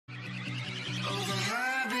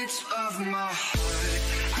bullets of my heart,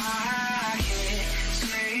 I can't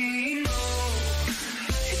say no.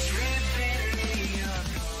 It's ripping me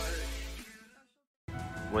apart.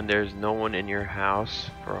 When there's no one in your house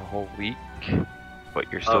for a whole week,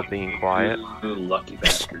 but you're still being quiet. You lucky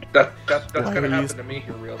bastard. That's gonna happen to me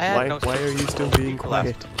here real soon. Why are you still being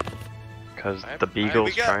quiet? Because the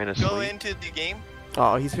beagle's trying to go sleep. into the game.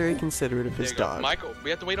 Oh, he's very considerate of his dog. Michael, we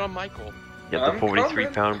have to wait on Michael. Yeah, the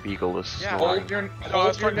 43-pound beagle is snoring. Hold your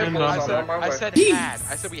I nipples on my way. said had.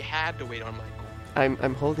 I said we had to wait on Michael.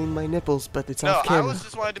 I'm holding my nipples, but it's No, off I camera. was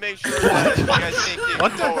just wanted to make sure that you guys think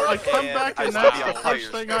What the hell? I come back and that's the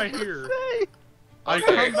first thing I hear. I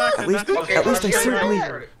come back and that's At least I certainly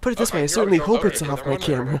put it this way. I certainly hope it's off my everyone's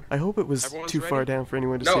camera. ready. I hope it was Everyone's too far ready? down for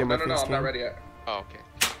anyone to No, see no, my no, face no, I'm not cam. ready yet. Oh, okay.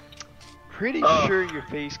 Pretty sure your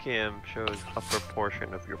face cam shows a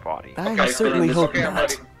proportion of your body. I certainly hope Okay, I'm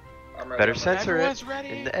ready. not. I'm ready. Better I'm ready. censor Everyone's it ready.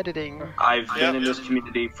 in the editing. I've been in this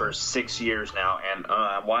community for 6 years now, and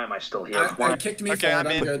why am I still here? Why? Kicked me Okay, flat,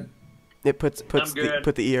 I'm in. good. It puts good.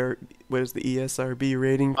 the what is the ESRB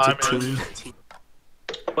rating to teen.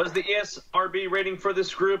 What is the ESRB rating for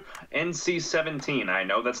this group? NC-17. I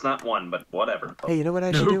know that's not one, but whatever. Hey, you know what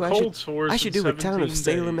I should No do? cold sores I should in do a Town of 17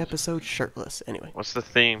 Salem days. episode shirtless. Anyway. What's the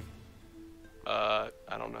theme? I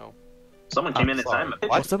don't know. Someone came in as I'm a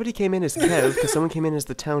Well, somebody came in as Kev, because someone came in as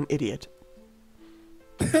the town idiot.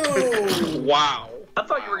 Wow. I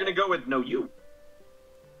thought you were gonna go with no you.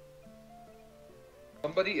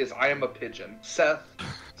 Somebody is I am a pigeon. Seth,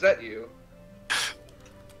 is that you?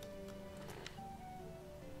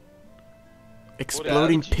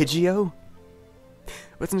 Exploding Pidgeo?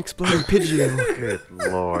 What's an exploding Pidgeo? Good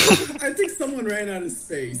lord. I think someone ran out of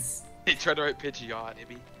space. He tried to write Pidgeot,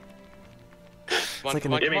 Ibby. like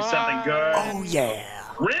an- Give me something good. Oh yeah!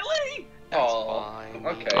 Really? Oh, fine.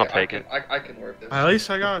 okay. I'll take it. I can work this. At least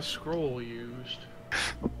I got a scroll used.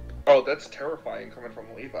 Oh, that's terrifying coming from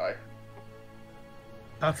Levi.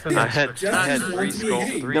 Nothing. I had Just three wants to be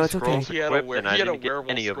hated. No, it's okay. scrolls He had equipped a, and I he had a didn't get werewolf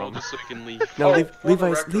any of scroll them. just so he can leave. No, Oh, for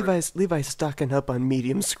the record. Levi's stocking up on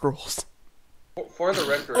medium scrolls. For the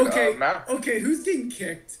record, Okay, Matt. okay, who's getting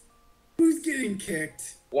kicked? Who's getting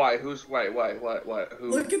kicked? Why? Who's? Why? What?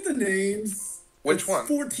 Who? Look at the names. Which It's one?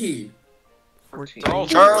 14. 14. Charles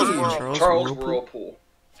Charles Whirlpool? Whirlpool.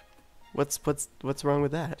 What's wrong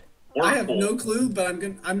with that? I have Whirlpool. no clue, but I'm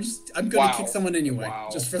gonna Wow. kick someone anyway, Wow.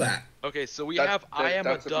 just for that. Okay, so we That- have that- I am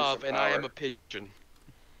a that's a piece dove of and I am power. a pigeon.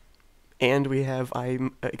 And we have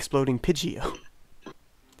I'm exploding Pidgeo.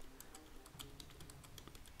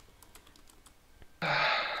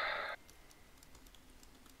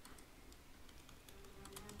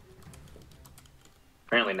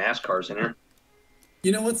 Apparently NASCAR's in here.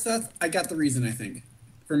 You know what, Seth? I got the reason, I think.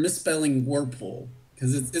 For misspelling Whirlpool.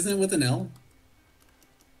 Because isn't it with an L?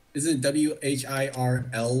 Isn't it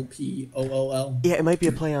WHIRLPOOL? Yeah, it might be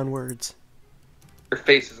a play on words. Your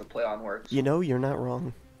face is a play on words. You know, you're not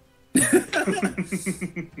wrong.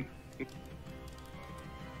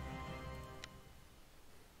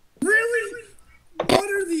 Really? What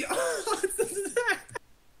are the odds of that?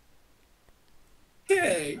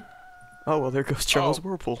 Okay. Oh well, there goes Charles Oh.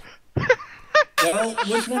 Whirlpool. Well,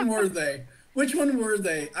 which one were they? Which one were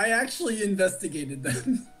they? I actually investigated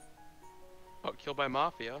them. Oh, killed by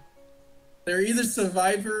mafia. They're either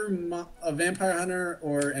survivor, a vampire hunter,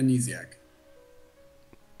 or amnesiac.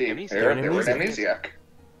 They Amnesiac. were amnesiac.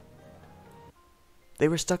 They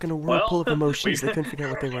were stuck in a whirlpool of emotions. They couldn't figure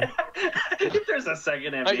out what they were. There's a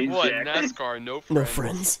second Like what? amnesiac. NASCAR, no friends. No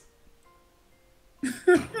friends.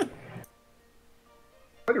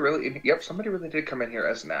 Somebody really, yep, somebody really did come in here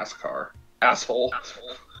as NASCAR. Asshole.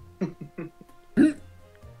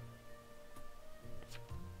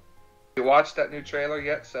 You watched that new trailer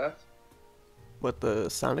yet, Seth? What, the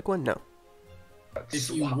Sonic one? No. If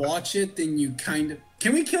you watch it, then you kind of...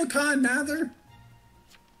 Can we kill Con Mather?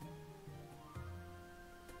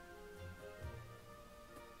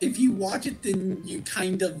 If you watch it, then you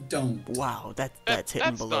kind of don't. Wow, that's hitting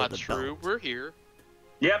That's below not the true. belt. We're here.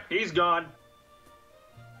 Yep, he's gone.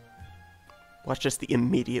 Watch just the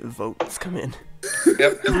immediate votes come in.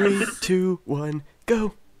 Yep. 3, 2, 1,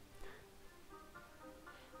 go.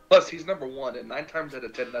 Plus, he's number 1, and 9 times out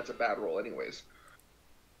of 10, that's a bad roll anyways.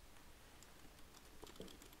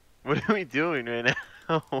 What are we doing right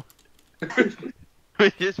now?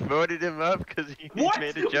 We just voted him up because he What?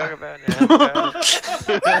 made a joke about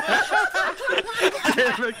NASCAR.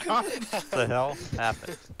 What the hell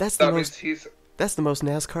happened? That's the That means most. he's. That's the most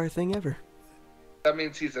NASCAR thing ever. That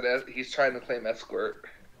means he's trying to claim escort.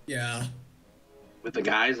 Yeah. With the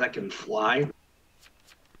guys that can fly.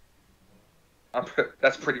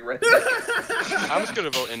 That's pretty random. I'm just gonna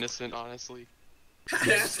vote innocent, honestly.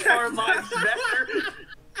 NASCAR lives better.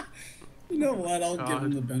 You know what? I'll give God.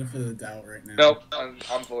 him the benefit of the doubt right now. Nope,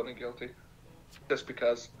 I'm voting guilty. Just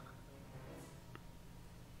because.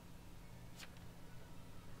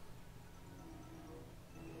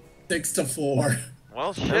 Six to 4.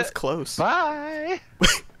 Well, That was shit. close. Bye.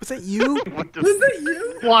 Was that you? What the Was that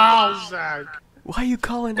you? Wow, Zach. Why are you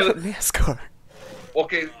calling out NASCAR?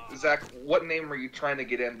 Okay, Zach, what name were you trying to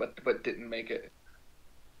get in but didn't make it?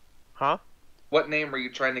 Huh? What name were you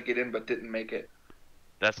trying to get in but didn't make it?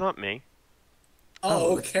 That's not me.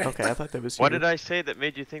 Oh, okay. Okay, I thought that was you. What did I say that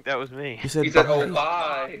made you think that was me? You said, He said, bye. "Oh,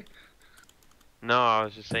 bye." No, I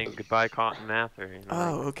was just saying goodbye, Cotton Mather. You know,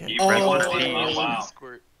 Oh, okay. You Oh, read one oh, team. oh, Wow.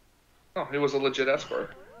 Squirt. Oh, he was a legit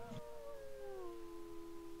escort.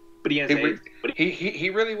 But he has He, AIDS. But he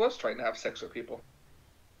really was trying to have sex with people.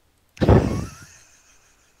 I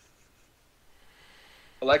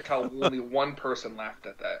like how only one person laughed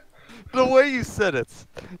at that. The way you said it.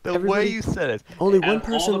 The way Everybody- you said it. Only Out one of all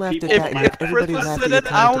person the laughed at people- that, and If everybody Chris laughed said at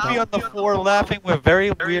it, I would be your on the floor laughing with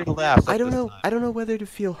very weird laughs. I at don't this know. time. I don't know whether to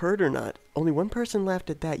feel hurt or not. Only one person laughed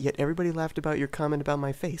at that, yet everybody laughed about your comment about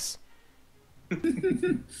my face. By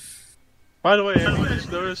the way, have you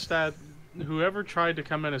just noticed that whoever tried to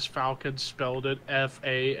come in as Falcon spelled it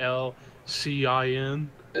Falcin?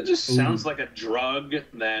 it just sounds like a drug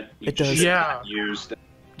that you It does. should Yeah. not use.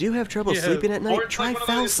 Do you have trouble Yeah. sleeping at night? Or it's Try like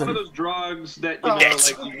one of Falcon. those drugs that you know,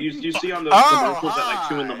 Yes. like you see on those Oh, commercials at like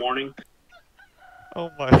 2 in the hi. morning. Oh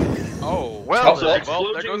my. Oh, Well, Also, there-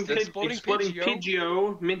 exploding, there goes exploding Pidgeo,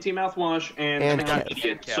 Pidgeo. minty mouthwash, and And I'm an Kev.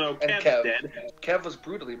 idiot. Kev. So And Kev's Kev. dead. Kev was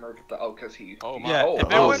brutally murdered because he. Oh my. Yeah, Oh, if oh,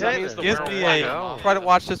 anyone that means the gives world me wide a out. try to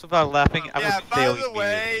watch this without laughing, I Yeah, will by fail the immediately.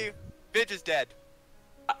 way, bitch is dead.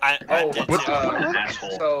 I'm Oh, dead what too. the-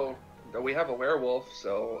 Asshole. so we have a werewolf,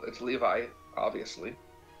 so it's Levi, obviously.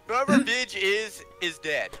 Whoever bitch is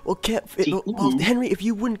dead. Well, Kev, See, well, ooh. Henry, if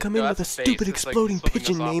you wouldn't come in No, with a that's a face. stupid It's like exploding flipping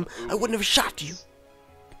pigeon us off name, of I wouldn't have shot you.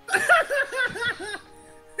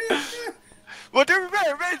 Well, to be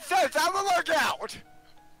fair, it made sense. I'm a lookout.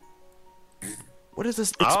 What does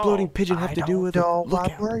this exploding pigeon have to do with a know what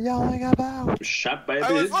lookout? we're yelling about. Shot by a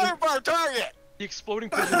I was bitch. looking for a target. The exploding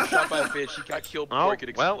pigeon was shot by a bitch. He got killed before Oh, he could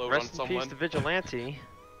explode well, on rest in peace someone. to Vigilante.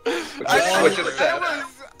 Which is sad.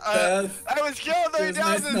 I was killed It was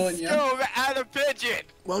nice 3,000 knowing you. scope at a pigeon.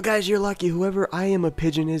 Well, guys, you're lucky. Whoever I am a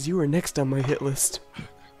pigeon is, you are next on my hit list.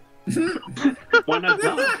 Why not?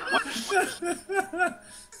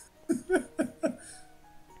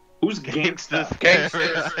 Who's gangsta?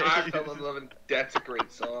 Gangsters, I Fell in Love, and that's a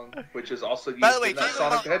great song, which is also used By the way, in that keep in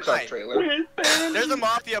Sonic the Hedgehog mind- trailer. There's a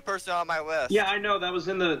mafia person on my list. Yeah, I know that was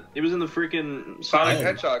in the. It was in the freaking Sonic Sonic the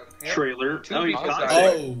Hedgehog. Yeah. trailer. Two Oh, you people got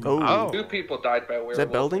died. it. Oh. Oh. Two people died by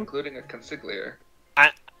werewolf, Belding? including a consigliere.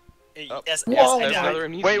 Oh. Yes, Whoa. yes, I There's know. another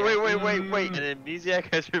amnesia. Wait, an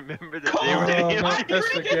amnesiac has remembered that they were Not this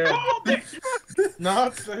again.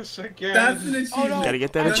 Not this again. That's an achievement. Gotta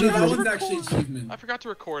get that No, That achievement. one's actually achievement. I forgot to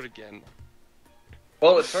record again.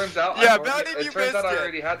 Well, it turns out. Yeah, I've already- Belding, you it turns out I missed it.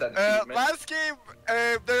 already had that achievement. Last game,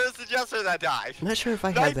 there's a jester that died. I'm not sure if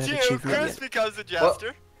I Night had that 2, achievement Chris yet. becomes a Well,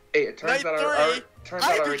 jester. Hey, it turns Night out three,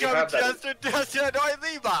 I I already become a have that. jester, just annoy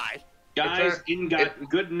Levi. Guys, in got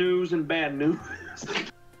good news and bad news.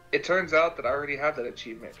 It turns out that I already have that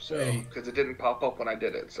achievement, so Wait. because it didn't pop up when I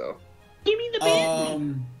did it. So Give me the bad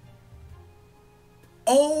news.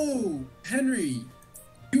 Oh, Henry,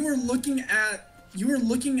 you were looking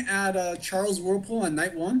at Charles Whirlpool on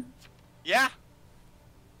night 1. Yeah.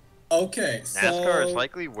 Okay, so NASCAR is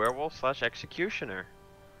likely werewolf / executioner.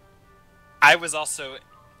 I was also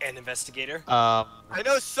an investigator. I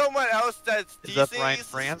know someone else that's Is that decently Brian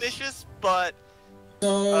France? suspicious, but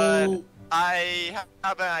so I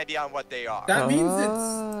have an idea on what they are. that means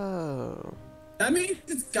Oh.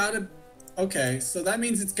 it's gotta. Okay, so that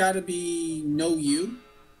means it's gotta be no you.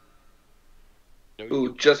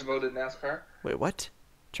 who just voted NASCAR? Wait, what?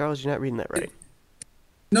 Charles, you're not reading that right.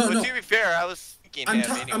 No, But no. to be fair, I was thinking I'm,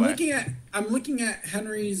 him anyway. I'm looking at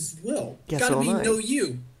Henry's will. It's Yeah, gotta so be am I. no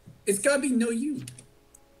you. It's gotta be no you.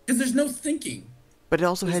 Because there's no thinking. But it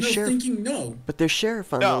also There's has no sheriff. thinking no. But there's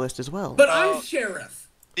sheriff on No. the list as well. But Oh. I'm sheriff.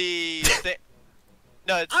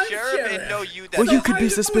 No, it's I'm sheriff and sheriff. no you. That Well, you So could I be know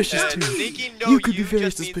suspicious that. too. Thinking no You could be very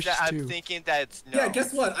just means suspicious that I'm too. thinking that it's no. Yeah,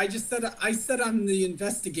 guess what? I just said I said I'm the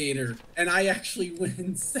investigator, and I actually went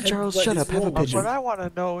and said. Charles, what shut his up, have a role was. pigeon. What I want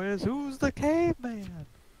to know is who's the caveman?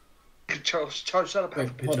 Charles, shut up. Wait,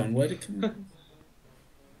 have a hold pigeon. on.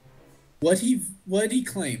 What did he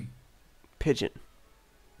claim? Pigeon.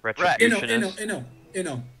 Retributionist. Inno. He's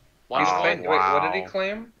Wow, claimed, Wait, what did he wow.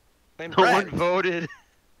 claim? Claim No Brad. one voted.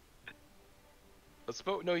 Let's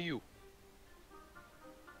vote no you.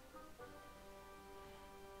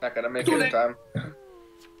 Not gonna make it in time.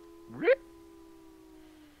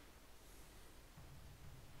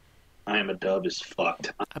 I am a dub is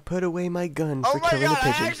fucked. I put away my gun Oh for my killing god, a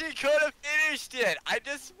pigeon. I actually could have finished it. I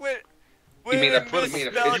just went. You mean and I put a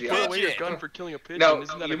misspelled pigeon? Put away your pigeon. gun for killing a pigeon. No,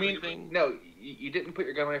 Isn't that you a mean good thing? no. You didn't put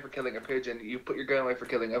your gun away for killing a pigeon. You put your gun away for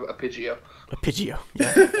killing a Pidgeo. A Pidgeo.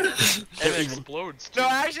 Yeah. And it explodes. No,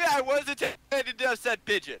 actually, I was intended to have said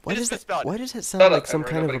pigeon. Why I does just that? misspelled Why it. does that sound Shut like up, some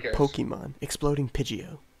Henry, kind of a nobody cares. Pokemon? Exploding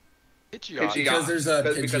Pidgeo. Pidgeot. Because there's a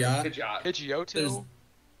Because it's Pidgeot. Pidgeot. Pidgeotto?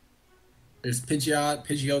 There's Pidgeot,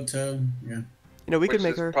 Pidgeotto. Yeah. You know, we could Which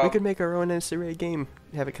make is our we could make our own NCAA game.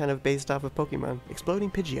 Have it kind of based off of Pokemon.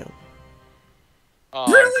 Exploding Pidgeo.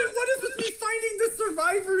 Really? What is with me finding the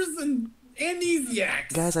survivors and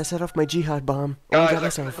amnesiacs? Guys, I set off my jihad bomb. Oh, I got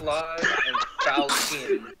Guys, I myself. fly and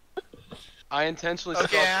Falcon. I intentionally Okay,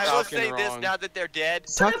 spelled I will Falcon say wrong. this now that they're dead.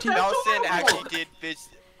 Talk to your- Nelson actually did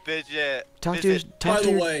visit. Talk to your By talk the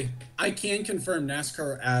to your, way, I can confirm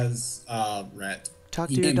NASCAR as Rat. talk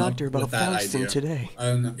He to your came up doctor about with that Faustin idea. today.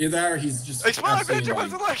 Either he's just. Exploding absolutely pigeon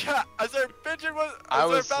was a lying. lookout. I said pigeon was. I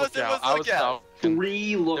was Falcon lookout. was I was lookout. Falcon.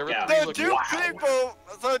 3 were lookouts. three So two people.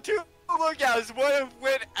 So two lookouts would have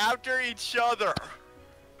went after each other.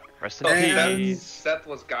 Rest in And- peace. Seth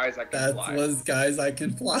was guys I can That fly. was guys I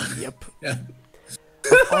can fly. Yep. Yeah.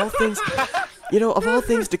 Of all things, you know, of all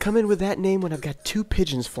things to come in with that name when I've got 2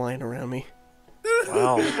 pigeons flying around me.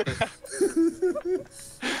 Wow.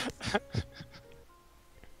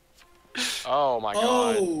 Oh my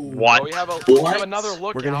god. Oh. What? Oh, we have another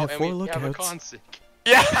lookout. We're gonna have and 4 we have a lookouts. consig.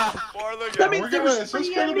 Yeah, four lookouts. That means We're there gonna, was is this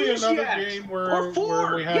 3 going to be another amnesiacs. game Or where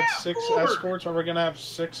 4. we have Yeah, 6 4. escorts? Are we going to have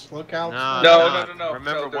 6 lookouts? No.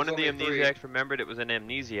 Remember, No, one of the there's only 3. amnesiacs remembered it was an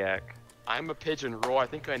amnesiac. I'm a pigeon roll. I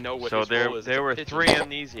think I know what So his role is. there were Pigeon. 3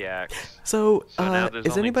 amnesiacs. So, So now there's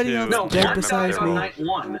is only anybody 2. else No, dead one besides died on me? night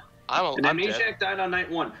 1. An I'm amnesiac dead. died on night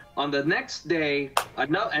 1. On the next day,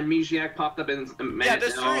 another amnesiac popped up in. Yeah,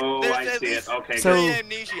 there's three. Oh, There's I at see least it. Okay, So- good.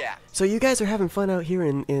 three amnesiacs. So you guys are having fun out here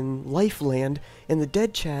in Lifeland. In the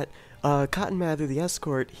dead chat, Cotton Mather, the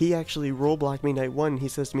escort, he actually role blocked me night 1. He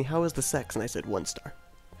says to me, "How was the sex?" And I said, 1 star.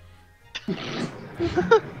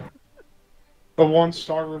 A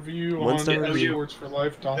 1-star review 1-star on review.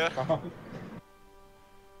 escortsforlife.com.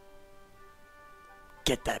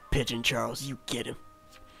 Get that pigeon, Charles. You get him.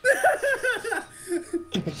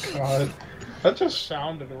 God, that just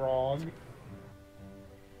sounded wrong.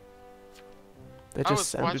 That I just was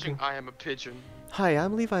sounded. watching I Am a Pigeon. Hi,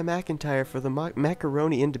 I'm Levi McIntyre for the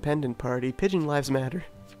Macaroni Independent Party. Pigeon Lives Matter.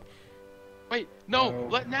 Wait, no,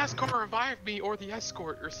 let NASCAR revive me or the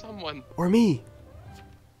escort or someone. Or me.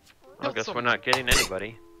 I guess we're not getting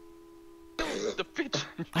anybody. The pigeon.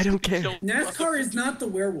 I don't care. NASCAR is not the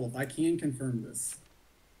werewolf. I can confirm this.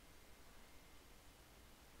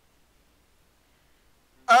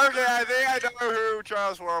 Okay, I think I know who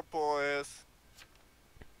Charles Whirlpool is.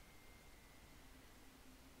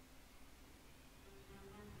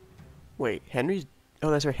 Wait, Henry's. Oh,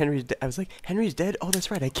 that's right. Henry's. I was like, Henry's dead. Oh,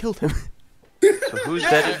 that's right. I killed him. So who's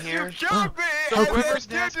dead in here? You killed me! how and quick- when you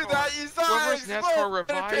did that, you saw Whoever's an NASCAR explode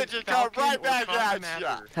revived and a pigeon come Falcon right or back Cotton at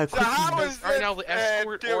Mather. you. How So quick how you- was Right now, the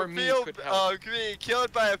escort or me could help. being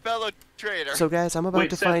killed by a fellow traitor? So, guys, I'm about Wait,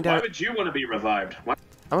 to Seth, find why out. would you want to be revived? What?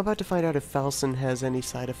 I'm about to find out if Falson has any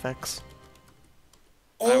side effects.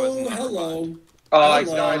 Oh, hello. Oh, I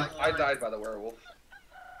Hello. died by the werewolf.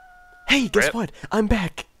 Hey, guess Rip. what? I'm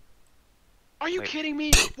back Are you Wait. kidding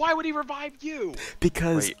me? Why would he revive you?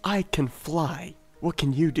 because Wait. I can fly. What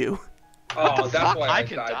can you do? Oh, that's fuck? why I I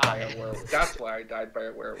can died by die. a werewolf. That's why I died by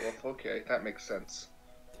a werewolf. Okay, that makes sense.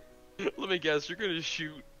 Let me guess. You're gonna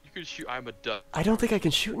shoot. You can shoot. I'm a duck. I don't think I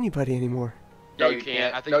can shoot anybody anymore. Yeah, No, you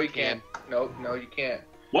can. I think no, you you can't. No, you can't.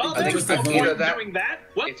 Well, I think thanks it's for the either that- doing that.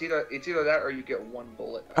 What? It's either that or you get 1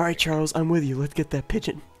 bullet. All right, Charles, I'm with you. Let's get that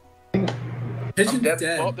pigeon. Pigeon's dead.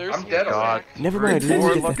 dead. Well, there's I'm the dead amnesiac. already. Never mind. Pigeon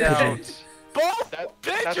Let's is get that dead. pigeon. Both That-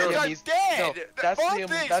 pigeons that's the are amnes- dead! no, that's the Both am- the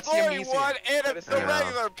that's the exploding amnesia. one and That is the the-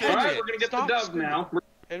 regular All pigeon. right, we're gonna get the Stop dub screaming. now.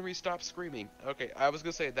 Henry, stop screaming. Okay, I was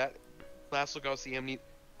gonna say that last look. I was the amnesia.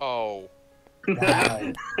 Oh.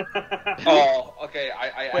 Wow. Oh, okay.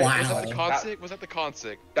 Wait, Wow. was that the consig? Was that the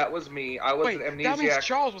consig? That was me. I was Wait, an that means amnesiac.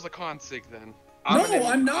 Charles was a consig then.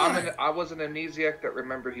 I'm not. I was an amnesiac that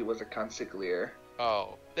remembered he was a consigliere.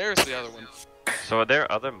 Oh, there's the other one. So are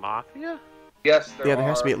there other mafia? Yes, Yeah, there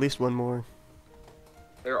has to be at least one more.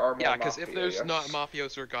 There are more Yeah, because if mafia, there's yes. not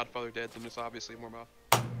Mafioso or Godfather dead, then there's obviously more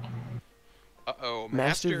Mafia. Uh-oh,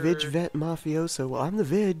 Master Vig Vet Mafioso. Well, I'm the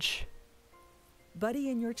Vig. Buddy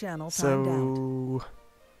in your channel timed out.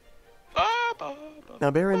 So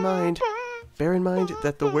now bear in mind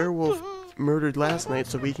that the werewolf murdered last night,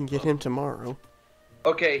 so we can get him tomorrow.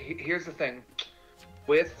 Okay, here's the thing.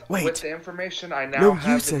 With the information I now No, have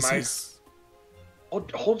you in says my he's...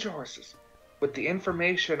 hold your horses. With the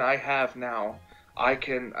information I have now, I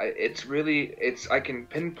can I can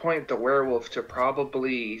pinpoint the werewolf to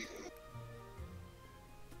probably.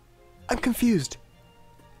 I'm confused.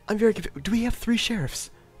 I'm very confused. Do we have 3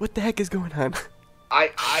 sheriffs? What the heck is going on? I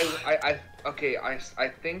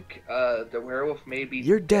think the werewolf may be.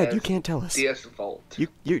 You're dead. You can't tell us. DS Vault.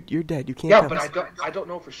 You're dead. You can't. Yeah, tell but us. I don't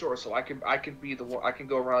know for sure. So I can be the one. I can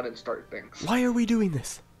go around and start things. Why are we doing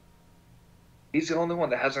this? He's the only one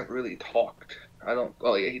that hasn't really talked. I don't.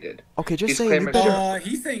 Oh yeah, he did. Okay, just He's saying. You claiming better.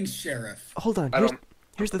 He's saying sheriff. Hold on.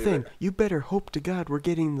 Here's the thing. You better hope to God we're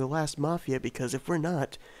getting the last mafia, because if we're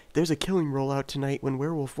not, there's a killing rollout tonight when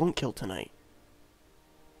werewolf won't kill tonight.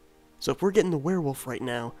 So if we're getting the werewolf right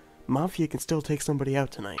now, mafia can still take somebody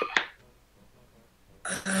out tonight.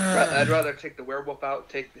 I'd rather take the werewolf out,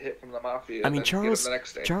 take the hit from the mafia. I mean, than get him the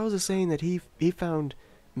next day. Charles is saying that he found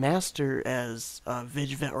Master as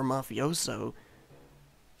Vigvet or mafioso.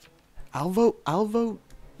 I'll vote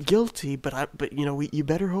guilty, but you know, you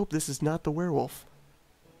better hope this is not the werewolf.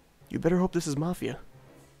 You better hope this is mafia.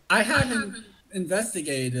 I haven't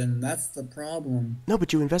investigated him. That's the problem. No,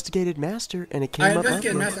 but you investigated Master, and it came up.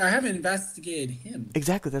 I haven't investigated him.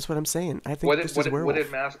 Exactly, that's what I'm saying. I think this is werewolf.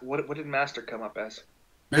 What did Master come up as?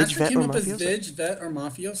 Master came up as Vig, Vet, or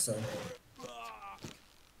Mafioso.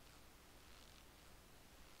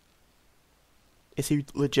 Is he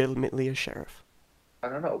legitimately a sheriff? I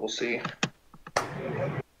don't know. We'll see.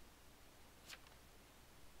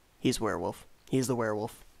 He's werewolf. He's the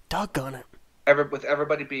werewolf. Doggone it. With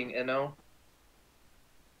everybody being Inno.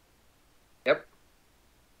 Yep.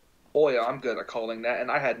 Boy, I'm good at calling that,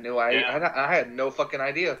 and I had no idea. Yeah. I had no fucking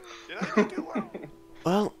idea.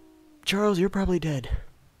 Well, Charles, you're probably dead.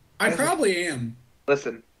 I probably am.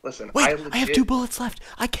 Listen. Wait, I have 2 bullets left.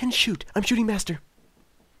 I can shoot. I'm shooting Master.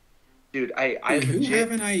 Dude, who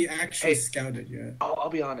haven't I actually scouted yet? I'll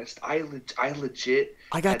be honest. I legit.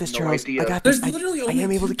 I got this, no Charles. idea. I got this. There's literally only I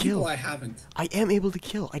am able 2 to kill. people I haven't. I am able to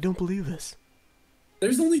kill. I don't believe this.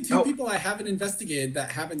 There's only 2 people I haven't investigated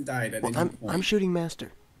that haven't died at any point. I'm shooting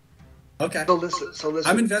Master. Okay. So listen.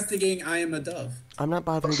 I'm investigating I Am a Dove. I'm not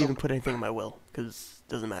bothering to even put anything in my will, because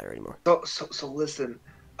it doesn't matter anymore. So listen.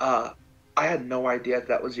 I had no idea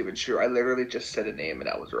that was even true. I literally just said a name and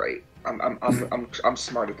I was right. I'm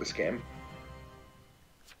smart at this game.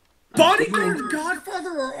 Bodyguard, Godfather,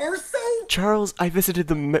 or Arso? Charles, I visited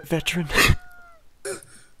the veteran.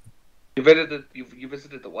 You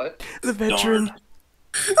visited the what? The veteran.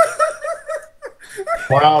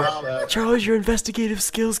 Wow. Charles, your investigative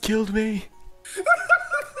skills killed me. To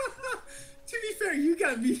be fair, you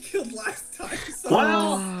got me killed last time. So.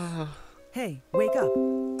 Wow. Hey, wake up.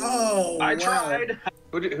 Oh, I wow. tried.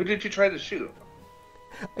 Who did you try to shoot?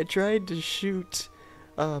 I tried to shoot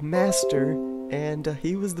Master, and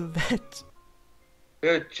he was the vet.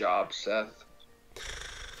 Good job, Seth.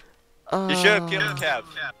 You should have killed Kev.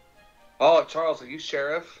 Oh, Charles, are you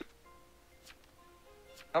sheriff?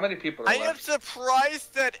 How many people are I left? am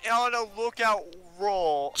surprised that on a lookout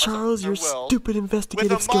roll. Charles, your stupid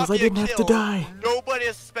investigative skills. I didn't have to die. Nobody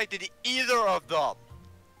has suspected either of them.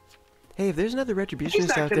 Hey, if there's another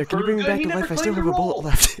retributionist out there, confirmed can you bring me good. back He to never life? I still claimed have a a bullet role.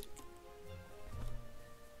 left.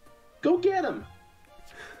 Go get him.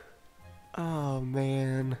 Oh,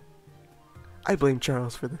 man. I blame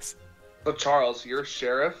Charles for this. So, Charles, you're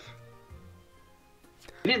sheriff?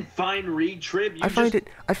 He didn't find Retrib. I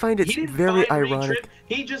find it very ironic.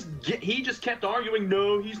 He just kept arguing.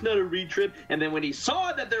 No, he's not a Retrib. And then when he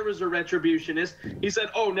saw that there was a retributionist, he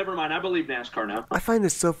said, "Oh, never mind. I believe NASCAR now." I find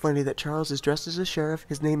this so funny that Charles is dressed as a sheriff,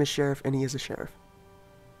 his name is Sheriff, and he is a sheriff.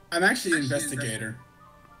 I'm actually an investigator.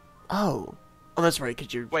 Oh, that's right,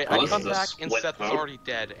 because you're... Wait, I come back and Seth was already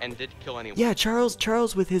dead and didn't kill anyone. Yeah,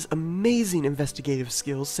 Charles, with his amazing investigative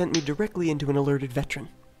skills, sent me directly into an alerted veteran.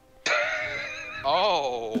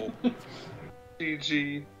 Oh.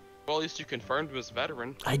 GG. Well, at least you confirmed he was a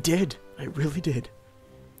veteran. I did. I really did.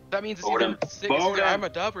 That means it's Vote either him. six Vote him. I'm a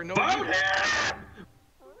dub or no Vote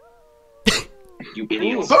you. You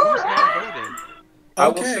idiots. Who's not voting? I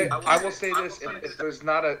will say this: if there's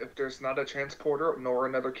not a transporter nor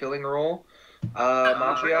another killing role,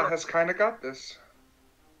 Mafia has kind of got this.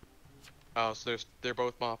 Oh, so they're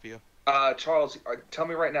both Mafia. Charles, tell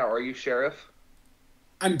me right now, are you sheriff?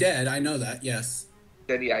 I'm dead. I know that. Yes.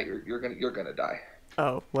 Then yeah, you're gonna die.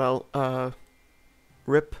 Oh, well,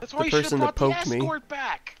 rip That's why the you should person have that brought the poked me. escort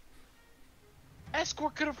back.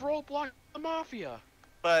 Escort could have role blocked the Mafia.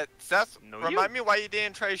 But Seth, No, remind me why you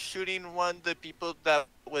didn't try shooting one of the people that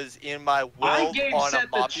was in my will I gave on a Seth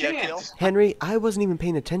a mafia kill. chance. Henry, I wasn't even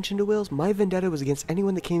paying attention to wills. My vendetta was against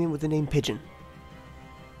anyone that came in with the name Pigeon.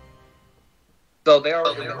 So they are.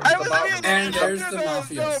 I was being And there's the there was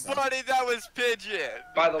mafioso. nobody that was Pigeon.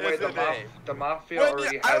 By the way, is name. the mafia When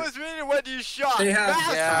already I has. was reading when you shot. They have-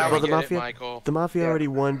 Master. Yeah, Well, we the get mafia- it, Michael. The Mafia Yeah. already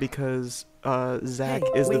won because Zach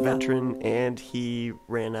is the veteran and he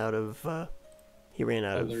ran out of Well,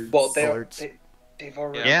 alerts. they've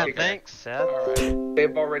already. Yeah, figured- thanks, Seth.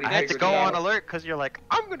 They've already. I had to figured go it on out. alert because you're like,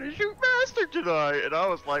 I'm gonna shoot Master tonight, and I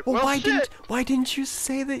was like, Well, well, why shit. didn't you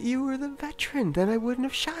say that you were the veteran? Then I wouldn't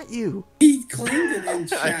have shot you. He claimed it in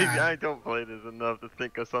chat. I don't play this enough to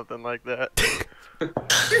think of something like that.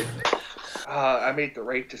 I made the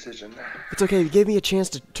right decision. It's okay. You gave me a chance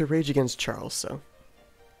to rage against Charles, so.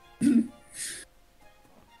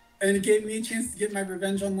 And it gave me a chance to get my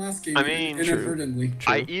revenge on last game. I mean, inadvertently.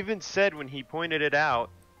 I even said when he pointed it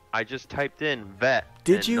out, I just typed in vet.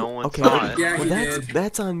 Did and you? No one Okay. saw it. Yeah, well, he that's did.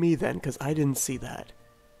 that's on me then, because I didn't see that.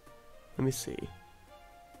 Let me see.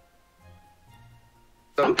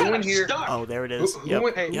 So I'm who kind in of here? stuck. Oh, there it is. Who Yep.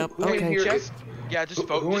 in- Hey, Yep. who in Okay. here Just, is- yeah, just who-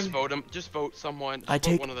 vote. who Just in- vote him. Just vote someone. Just I vote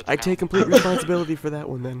take one of the I take towns. complete responsibility for that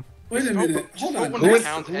one then. Wait a minute. Hold on. One Who of in, the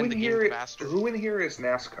towns who and in the here? game faster. Who in here is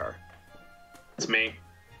NASCAR? It's me.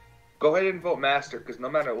 Go ahead and vote Master, because no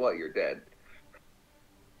matter what, you're dead.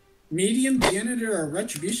 Medium, janitor, or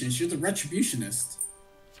retributionist? You're the retributionist.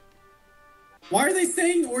 Why are they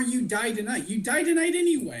saying "or you die tonight"? You die tonight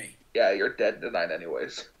anyway. Yeah, you're dead tonight,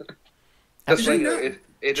 anyways. Actually, Just so you know, it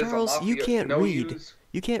is a Charles, you mafia- can't no read. use-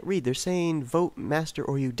 You can't read. They're saying vote Master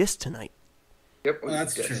or you diss tonight. Yep. Well,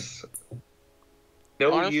 that's yes.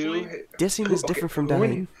 No, Honestly, you. Dissing is different from who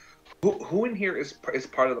dying. Who in here is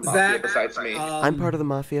part of the mafia Zach, besides me? I'm part of the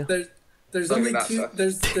Mafia. There's No, only you're not, two.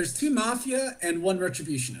 Seth. There's two mafia and one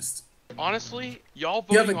retributionist. Honestly, y'all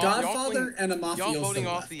You have voting a off, Godfather and a y'all mafioso voting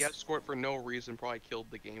off left. the escort for no reason probably killed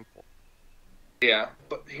the game for. Yeah,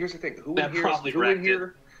 but here's the thing: That probably wrecked it.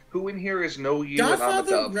 who in here is no you and I'm a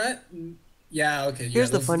Godfather, dub? yeah, okay. Here's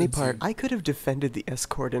yeah, the funny those are part. two. I could have defended the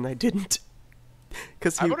escort and I didn't.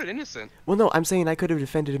 Cause I he... voted innocent. Well, no, I'm saying I could have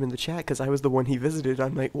defended him in the chat because I was the one he visited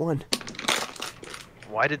on night 1.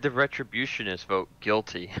 Why did the retributionist vote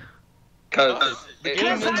guilty? Because The it game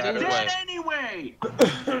doesn't ends matter. anyway.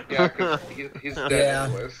 Anyway. Yeah, 'cause he's dead Yeah.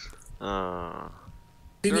 anyways. To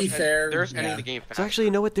be There's fair, there's yeah. ending the game fast. So actually,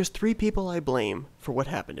 you know what? There's 3 people I blame for what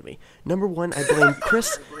happened to me. Number 1, I blame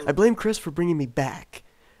Chris. I blame Chris for bringing me back,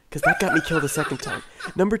 because that got me killed a second time.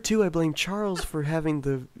 Number 2, I blame Charles for having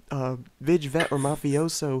the Vig Vet or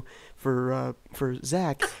Mafioso for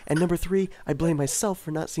Zach. And number 3, I blame myself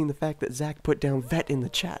for not seeing the fact that Zach put down Vet in the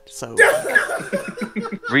chat. So.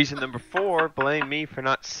 Reason number 4, blame me for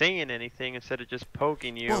not saying anything instead of just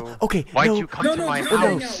poking you. Well, okay, Why'd no, you come no, to no, my no,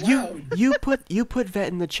 house? no. You put Vet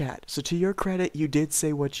in the chat. So to your credit, you did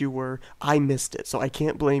say what you were. I missed it, so I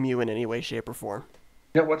can't blame you in any way, shape, or form.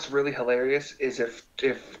 You know what's really hilarious is if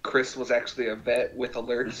Chris was actually a vet with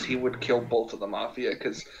alerts, he would kill both of the mafia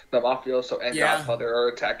because the mafioso and Yeah. Godfather are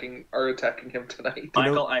attacking him tonight.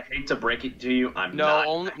 Michael, I hate to break it to you. I'm No, not.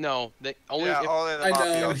 only no. They, only Yeah, if, only the I know.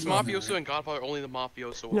 mafia. it's mafioso and Godfather. Only the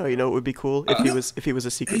mafioso. No, you know it would be cool if he was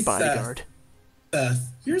a secret Hey, Seth. bodyguard.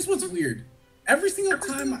 Here's what's weird. Every single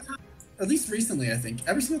time, at least recently, I think,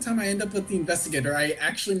 every single time I end up with the investigator, I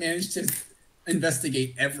actually manage to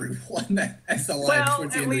investigate everyone that's alive Well,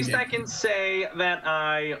 towards the at end of least the I game. can say that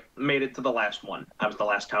I made it to the last one. I was the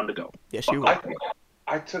last town to go. Yes, you were.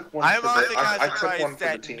 I took one. I'm for honestly the, kind I of took one surprised for the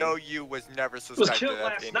that team. no you was never It was suspected killed of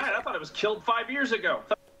last anything. night. I thought it was killed 5 years ago.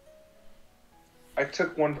 I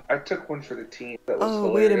took one for the team. That was Oh,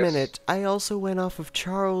 hilarious. wait a minute. I also went off of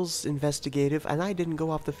Charles' investigative, and I didn't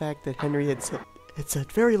go off the fact that Henry had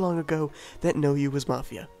said very long ago that No You was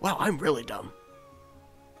Mafia. Wow, I'm really dumb.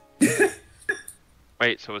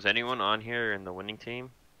 Wait, so was anyone on here in the winning team?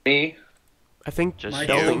 Me? I think Just My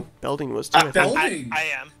Belding. you. Belding was too. I think. Belding. I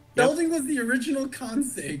am. Belding was the original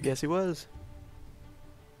consig. Yes, he was.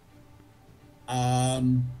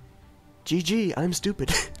 GG, I'm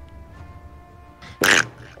stupid.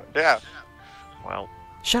 Yeah. Well,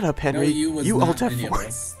 Shut up, No, Henry. you was you not alt any of F4.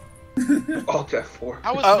 us. Alt F4.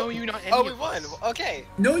 How was Oh. no you not any Oh, we of won. us? Okay.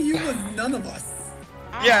 No, you was none of us.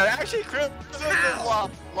 Yeah, actually, Chris was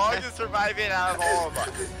the longest surviving out of all of us.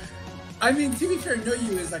 I mean, to be fair, No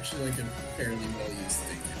You is actually like a fairly well-used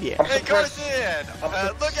thing. Yeah. Hey, Garcia!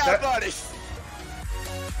 Look out, buddy!